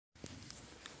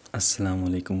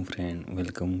अस्सलामुअलैकुम friend,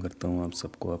 welcome करता हूँ आप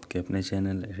सबको आपके अपने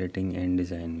चैनल एडिटिंग एंड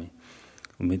डिज़ाइन में।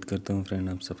 उम्मीद करता हूँ फ्रेंड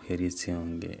आप सब खैरियत से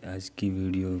होंगे। आज की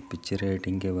वीडियो पिक्चर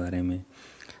एडिटिंग के बारे में,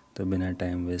 तो बिना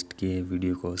टाइम वेस्ट किए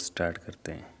वीडियो को स्टार्ट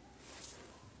करते हैं।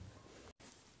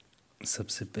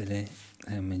 सबसे पहले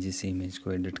हमें जिस इमेज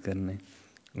को एडिट करना है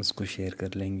उसको शेयर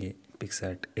कर लेंगे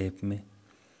पिक्सार्ट ऐप में।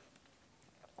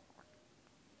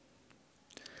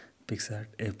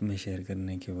 पिक्सार्ट ऐप में शेयर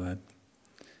करने के बाद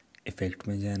इफ़ेक्ट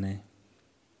में जाना है।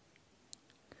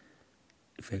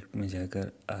 इफ़ेक्ट में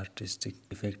जाकर आर्टिस्टिक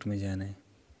इफ़ेक्ट में जाना है।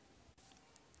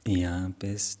 यहाँ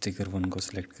पे स्टिकर 1 को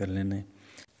सिलेक्ट कर लेना है।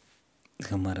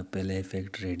 हमारा पहला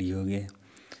इफ़ेक्ट रेडी हो गया,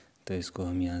 तो इसको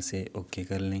हम यहाँ से ओके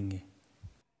कर लेंगे।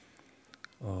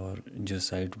 और जो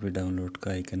साइड पे डाउनलोड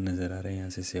का आइकन नज़र आ रहा है यहाँ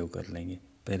से सेव कर लेंगे।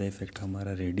 पहला इफ़ेक्ट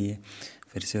हमारा रेडी है।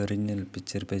 फिर से ओरिजिनल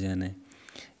पिक्चर पे जाना है,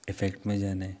 इफ़ेक्ट में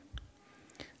जाना है।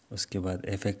 उसके बाद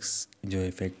एफएक्स जो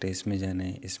इफ़ेक्ट है इसमें जाना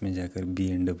है। इसमें जाकर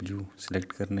BMW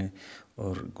सेलेक्ट करना है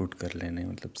और गुड कर लेना है,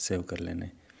 मतलब सेव कर लेना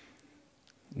है।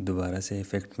 दोबारा से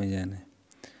इफ़ेक्ट में जाना है,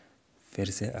 फिर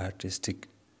से आर्टिस्टिक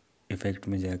इफ़ेक्ट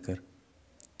में जाकर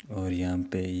और यहाँ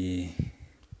पे ये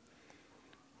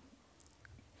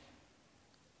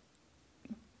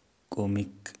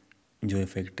कॉमिक जो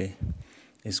इफ़ेक्ट है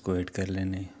इसको ऐड कर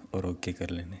लेने और ओके कर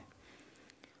लेने।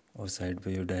 और साइड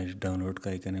पे जो डायरेक्ट डाउनलोड का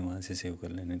आइकन है वहाँ से सेव कर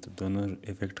लेने। तो दोनों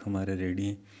इफ़ेक्ट हमारे रेडी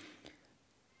हैं।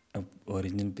 अब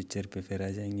ओरिजिनल पिक्चर पे फिर आ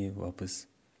जाएंगे वापस,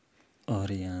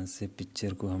 और यहाँ से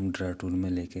पिक्चर को हम ड्रा टूल में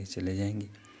लेके चले जाएंगे।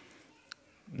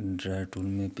 ड्रा टूल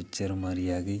में पिक्चर हमारी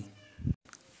आ गई।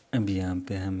 अब यहाँ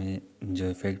पे हमें जो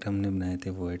इफ़ेक्ट हमने बनाए थे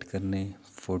वो ऐड करने हैं।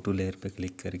 फ़ोटो लेयर पे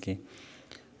क्लिक करके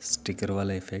स्टिकर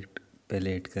वाला इफ़ेक्ट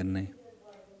पहले ऐड करना है।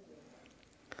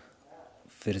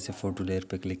 फिर से फ़ोटो लेयर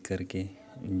पे क्लिक करके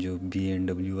जो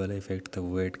BMW वाला इफ़ेक्ट था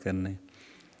वो ऐड करना है।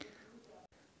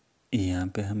 यहाँ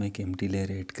पे हम एक एम्प्टी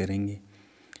लेयर ऐड करेंगे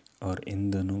और इन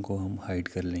दोनों को हम हाइड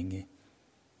कर लेंगे।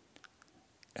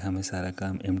 हमें सारा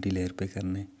काम एम्प्टी लेयर पे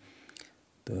करना है।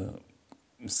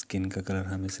 तो स्किन का कलर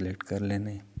हमें सिलेक्ट कर लेना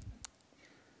है।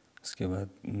 उसके बाद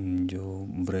जो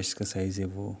ब्रश का साइज़ है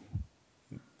वो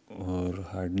और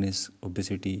हार्डनेस,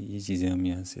 ओपेसिटी, ये चीज़ें हम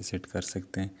यहाँ से सेट कर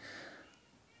सकते हैं।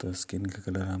 तो स्किन का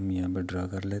कलर हम यहाँ पे ड्रा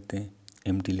कर लेते हैं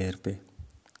एम्प्टी लेयर पे।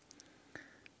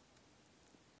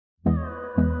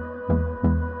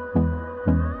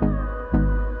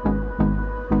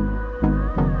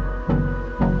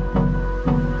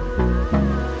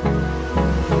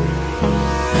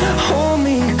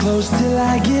 Close till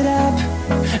I get up.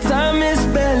 Time is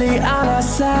barely on our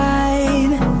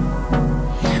side.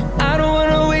 I don't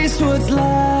wanna waste what's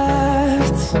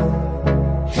left.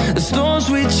 The storms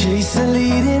we chase are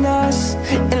leading us,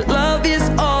 and love is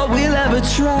all we'll ever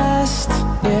trust.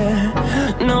 Yeah,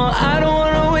 no, I don't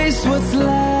wanna waste what's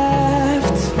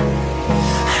left.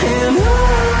 And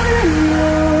on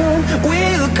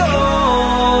we'll go,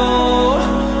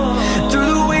 through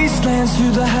the wastelands,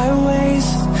 through the highways,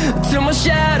 till my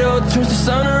shadow turns to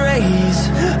sun rays.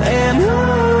 And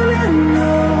on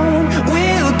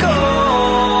we'll go,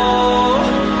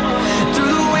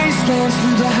 through the wastelands,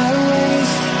 through the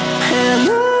highways. And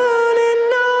on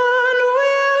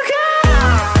we'll go.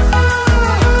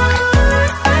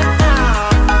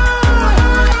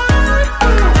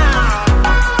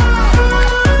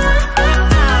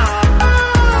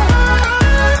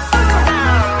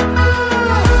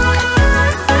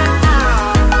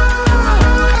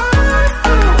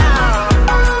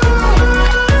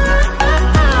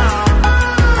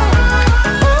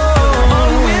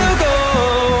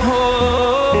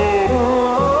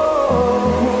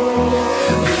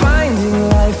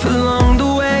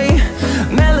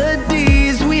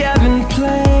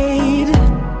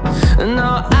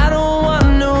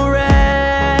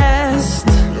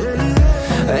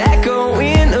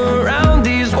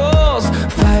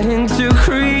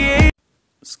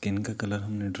 Skin का colour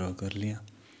हमने draw कर लिया।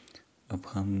 अब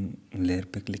हम layer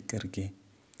पे click करके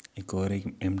एक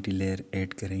empty layer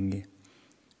add करेंगे।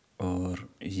 और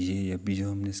ये अभी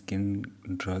जो हमने स्किन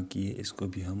ड्रॉ की है इसको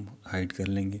भी हम हाइड कर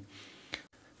लेंगे।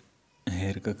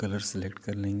 हेयर का कलर सेलेक्ट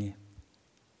कर लेंगे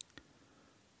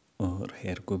और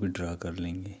हेयर को भी ड्रॉ कर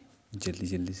लेंगे जल्दी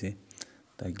जल्दी से,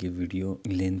 ताकि वीडियो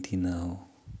लेंथी ना हो।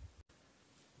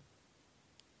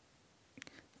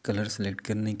 कलर सेलेक्ट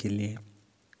करने के लिए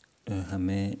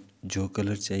हमें जो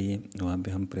कलर चाहिए वहाँ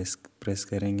पे हम प्रेस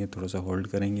करेंगे, थोड़ा सा होल्ड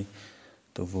करेंगे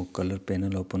तो वो कलर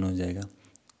पैनल ओपन हो जाएगा।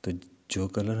 तो जो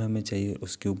कलर हमें चाहिए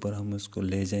उसके ऊपर हम उसको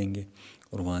ले जाएंगे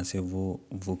और वहाँ से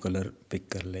वो कलर पिक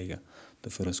कर लेगा। तो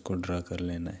फिर उसको ड्रा कर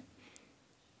लेना है।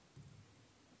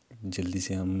 जल्दी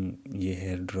से हम ये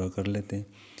हेयर ड्रा कर लेते हैं।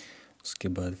 उसके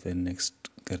बाद फिर नेक्स्ट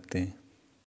करते हैं।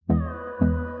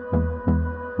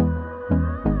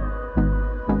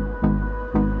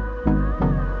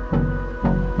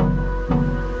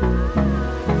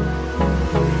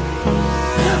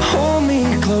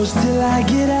 close till I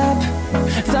get up.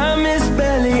 Time is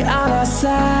barely on our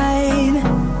side.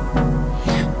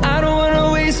 I don't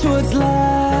wanna waste what's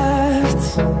left.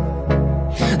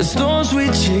 The storms we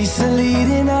chase are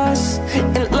leading us,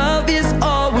 and love is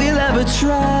all we'll ever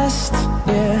trust.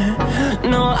 Yeah,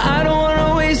 no, I don't wanna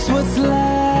waste what's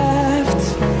left.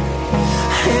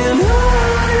 And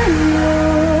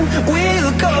on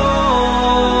we'll go,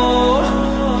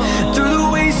 through the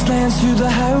wastelands, through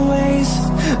the highways,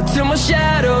 till my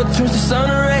shadow turns to sun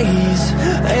rays.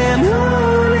 And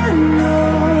on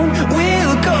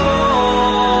we'll go,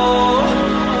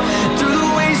 through the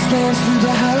wastelands, through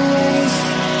the highways,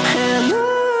 and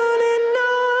on we'll go.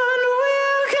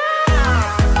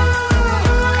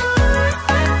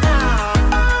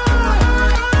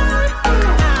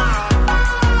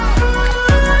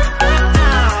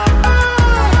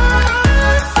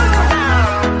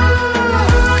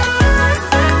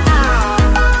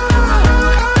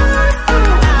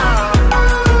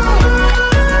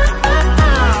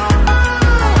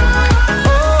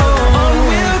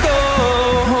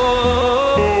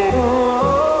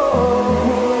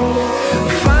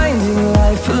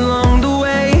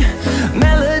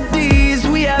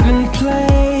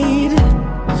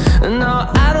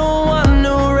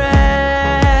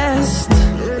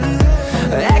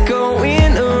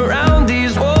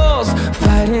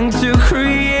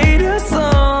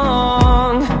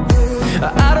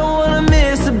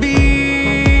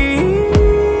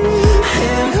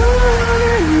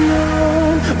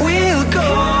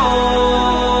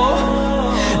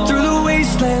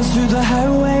 Through the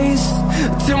highways,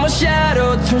 till my shadow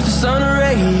turns to sun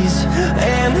rays.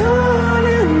 And on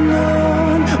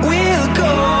we'll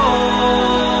go,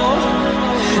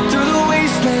 through the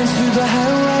wastelands, through the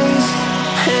highways,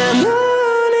 and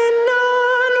on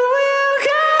we'll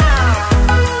go.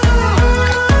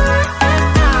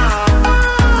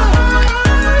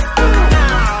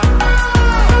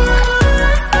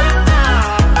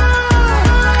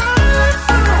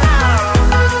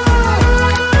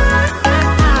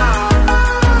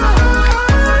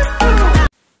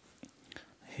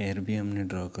 Hair भी हमने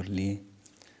draw कर लिए,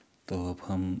 तो अब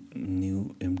हम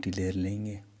new empty layer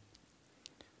लेंगे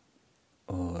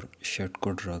और shirt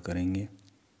को ड्रॉ करेंगे।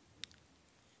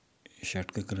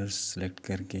 शर्ट का कलर सेलेक्ट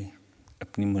करके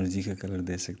अपनी मर्ज़ी का कलर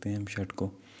दे सकते हैं हम शर्ट को।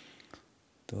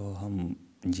 तो हम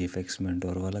GFX में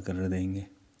डोर वाला कलर देंगे।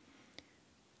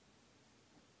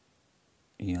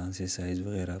 यहाँ से साइज़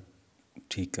वगैरह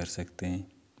ठीक कर सकते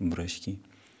हैं ब्रश की।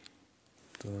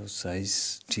 तो साइज़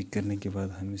ठीक करने के बाद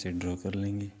हम इसे ड्रॉ कर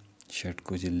लेंगे शर्ट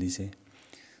को जल्दी से,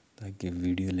 ताकि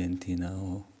वीडियो लेंथी ना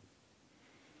हो।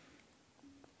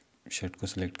 शर्ट को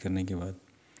सेलेक्ट करने के बाद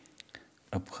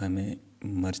अब हमें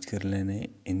मर्ज कर लेना है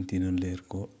इन तीनों लेयर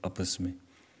को आपस में।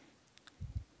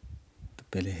 तो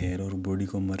पहले हेयर और बॉडी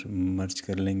को मर्ज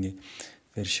कर लेंगे,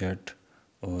 फिर शर्ट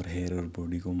और हेयर और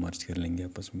बॉडी को मर्ज कर लेंगे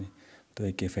आपस में, तो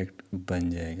एक इफ़ेक्ट बन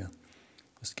जाएगा।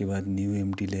 उसके बाद न्यू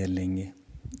एम्प्टी लेयर लेंगे,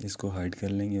 इसको हाइड कर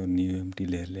लेंगे और न्यू एम्प्टी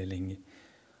लेयर ले लेंगे।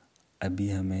 अभी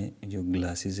हमें जो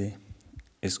ग्लासेस है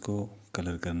इसको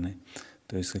कलर करना है,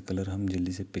 तो इसका कलर हम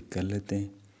जल्दी से पिक कर लेते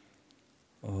हैं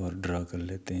और ड्रा कर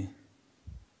लेते हैं।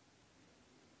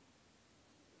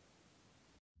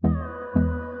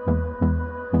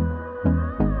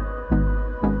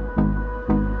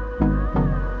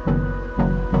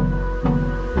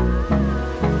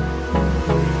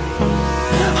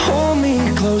 Hold me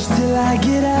close till I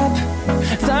get up.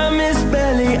 Time is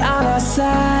barely on our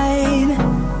side.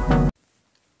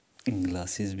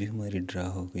 Glasses भी हमारी ड्रा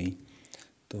हो गई,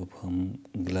 तो अब हम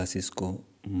ग्लासेस को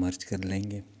मर्ज कर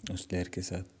लेंगे उस लेयर के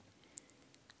साथ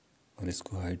और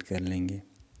इसको हाइड कर लेंगे।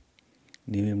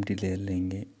 न्यू एम्प्टी लेयर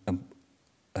लेंगे। अब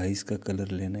आइज़ का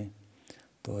कलर लेना है,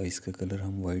 तो आइज़ का कलर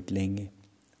हम वाइट लेंगे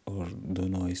और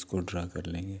दोनों आइज़ को ड्रा कर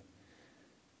लेंगे।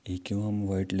 ये क्यों हम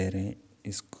वाइट ले रहे हैं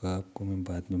इसका आपको मैं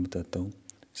बाद में बताता हूँ।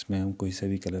 इसमें हम कोई सा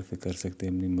भी कलर पे कर सकते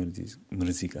हैं अपनी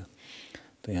मर्ज़ी का।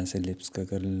 तो यहाँ से लिप्स का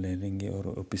कलर ले लेंगे और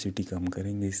ओपेसिटी कम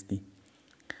करेंगे इसकी,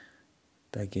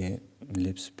 ताकि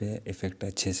लिप्स पे इफ़ेक्ट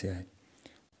अच्छे से आए।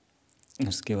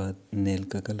 उसके बाद नेल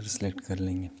का कलर सेलेक्ट कर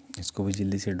लेंगे, इसको भी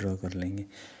जल्दी से ड्रॉ कर लेंगे।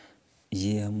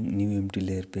 ये हम न्यू एम्प्टी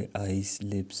लेयर पे आइज़,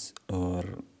 लिप्स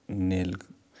और नेल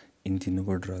इन तीनों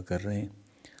को ड्रॉ कर रहे हैं।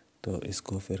 तो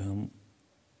इसको फिर हम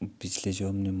पिछले जो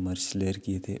हमने मर्ज लेयर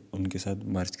किए थे उनके साथ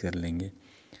मर्ज कर लेंगे।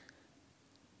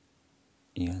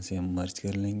 यहाँ से हम मर्ज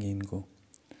कर लेंगे इनको।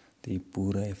 तो ये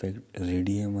पूरा इफ़ेक्ट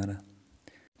रेडी है हमारा।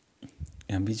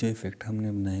 अभी जो इफ़ेक्ट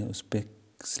हमने बनाया उस पर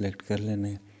सिलेक्ट कर लेना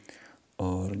है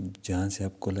और जहाँ से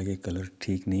आपको लगे कलर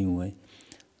ठीक नहीं हुआ है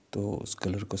तो उस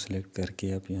कलर को सिलेक्ट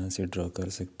करके आप यहाँ से ड्रॉ कर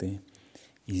सकते हैं।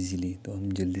 इजीली। तो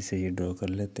हम जल्दी से ये ड्रॉ कर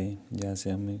लेते हैं। जहाँ से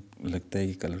हमें लगता है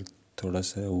कि कलर थोड़ा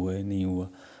सा हुआ है नहीं हुआ,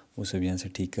 वो सब यहाँ से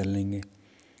ठीक कर लेंगे।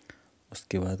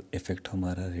 उसके बाद इफ़ेक्ट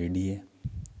हमारा रेडी है।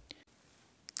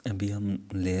 अभी हम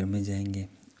लेयर में जाएंगे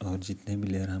और जितने भी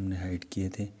लेयर हमने हाइड किए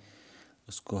थे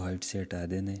उसको हाइट से हटा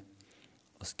देना है।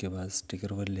 उसके बाद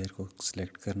स्टिकर वाले लेयर को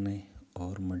सिलेक्ट करना है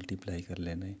और मल्टीप्लाई कर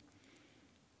लेना है।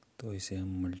 तो इसे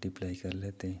हम मल्टीप्लाई कर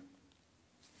लेते हैं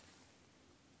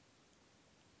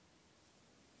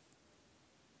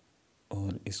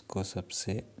और इसको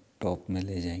सबसे टॉप में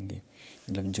ले जाएंगे,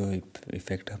 मतलब जो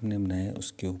इफ़ेक्ट हमने बनाया है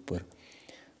उसके ऊपर।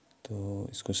 तो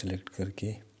इसको सिलेक्ट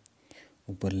करके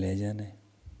ऊपर ले जाना है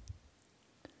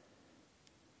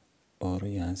और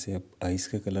यहाँ से अब आइस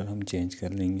का कलर हम चेंज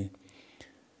कर लेंगे।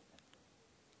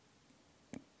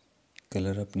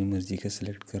 कलर अपनी मर्ज़ी का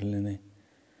सिलेक्ट कर लेना है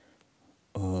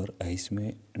और आइस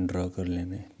में ड्रॉ कर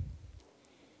लेना है।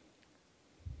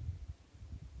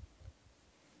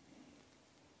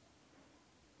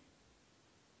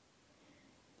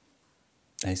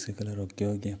 आइस का कलर ओके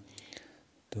हो गया।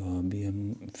 तो अभी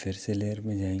हम फिर से लेयर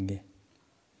में जाएंगे।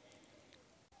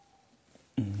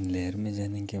 लेयर में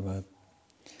जाने के बाद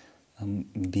हम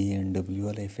B&W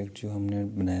वाला इफ़ेक्ट जो हमने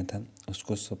बनाया था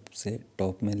उसको सबसे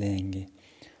टॉप में ले आएंगे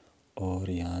और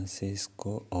यहाँ से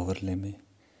इसको ओवरले में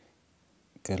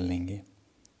कर लेंगे।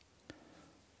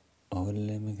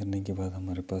 ओवरले में करने के बाद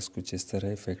हमारे पास कुछ इस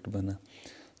तरह इफ़ेक्ट बना।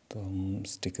 तो हम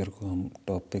स्टिकर को हम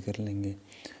टॉप पे कर लेंगे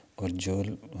और जो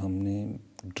हमने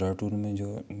ड्रा टूल में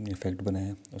जो इफ़ेक्ट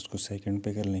बनाया उसको सेकंड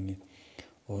पे कर लेंगे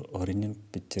और ओरिजिनल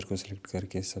पिक्चर को सिलेक्ट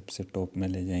करके सबसे टॉप में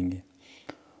ले जाएंगे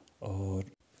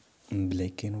और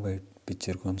ब्लैक एंड वाइट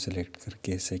पिक्चर को हम सेलेक्ट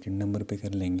करके सेकंड नंबर पे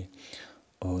कर लेंगे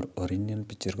और ओरिजिनल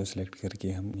पिक्चर को सिलेक्ट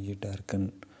करके हम ये डार्कन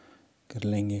कर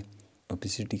लेंगे,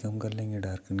 ओपेसिटी कम कर लेंगे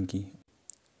डार्कन की।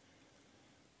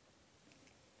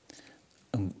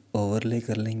 ओवरले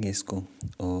कर लेंगे इसको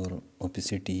और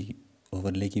ओपेसिटी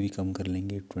ओवरले की भी कम कर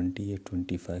लेंगे, 20 या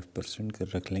 25% कर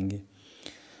रख लेंगे।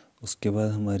 उसके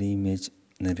बाद हमारी इमेज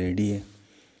रेडी है।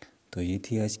 तो ये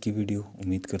थी आज की वीडियो।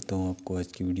 उम्मीद करता हूँ आपको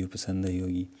आज की वीडियो पसंद आई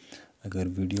होगी। अगर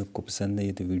वीडियो आपको पसंद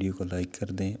आई तो वीडियो को लाइक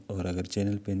कर दें और अगर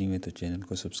चैनल पे नहीं हुए तो चैनल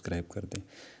को सब्सक्राइब कर दें।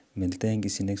 मिलते हैं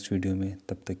किसी नेक्स्ट वीडियो में,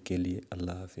 तब तक के लिए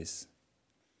अल्लाह हाफिज़।